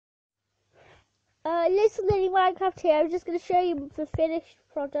Little Lily Minecraft here. I'm just going to show you the finished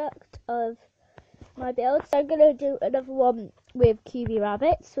product of my build. So I'm going to do another one with QB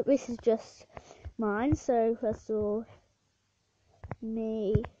rabbits, but this is just mine. So first of all,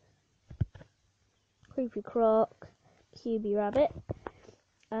 me, Creepy Croc, QB rabbit,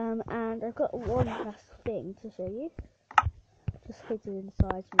 and I've got one last thing to show you. Just hidden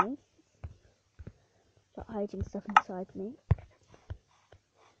inside me. Start hiding stuff inside me.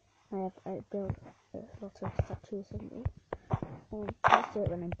 I built a lot of statues of me. I just do it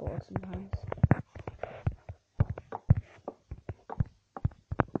when I'm bored sometimes.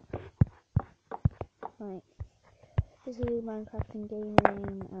 Right. This is Minecraft and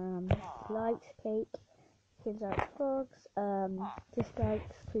gaming, light, cake, kids out frogs,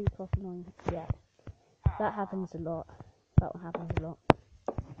 dislikes, creepy annoying. Yeah. That happens a lot. That one happens a lot.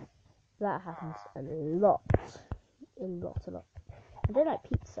 That happens a lot. A lot. I don't like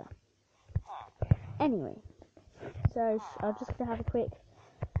pizza. Anyway, so I'm just going to have a quick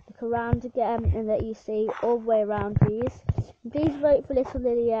look around again and let you see all the way around these. Please vote for Little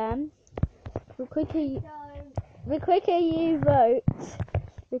Lily M. The quicker you vote,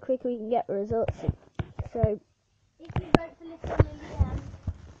 the quicker we can get the results. So, if you vote for Little Lily M,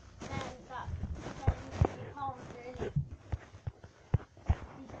 then you can't really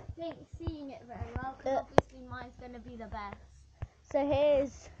think seeing it very well, because obviously mine's going to be the best. So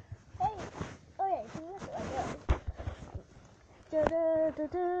here's... Hey! Oh yeah, you can look at my go.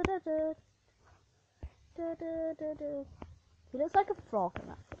 He looks like a frog in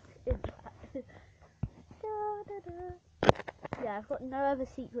that. Yeah, I've got no other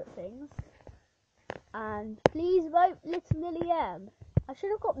secret things. And please vote Little Lily M. I should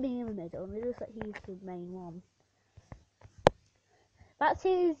have got me in the middle. It looks like he's the main one. That's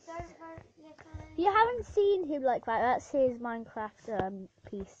his... If you haven't seen him like that, that's his Minecraft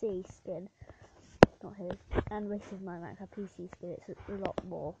PC skin. Not his. And this is my Minecraft PC skin. It's a lot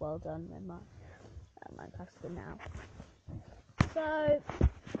more well done than my Minecraft skin now. So...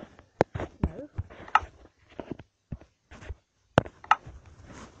 No.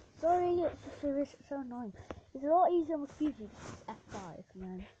 Sorry, it's so annoying. It's a lot easier on the computer. Just F5 and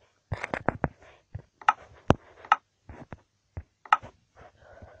then...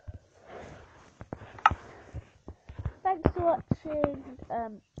 Thanks for watching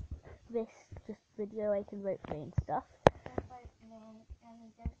this video. I can vote for me and stuff.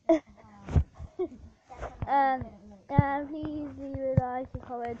 Please leave a like, a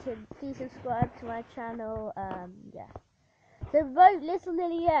comment, and please subscribe to my channel. Yeah. So vote Little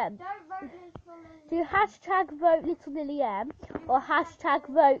Lily M. Don't vote Little Lily. Do hashtag vote Little Lily M or hashtag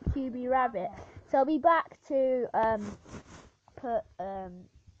vote QB Rabbit. So I'll be back to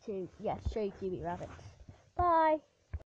show you QB Rabbits. Bye.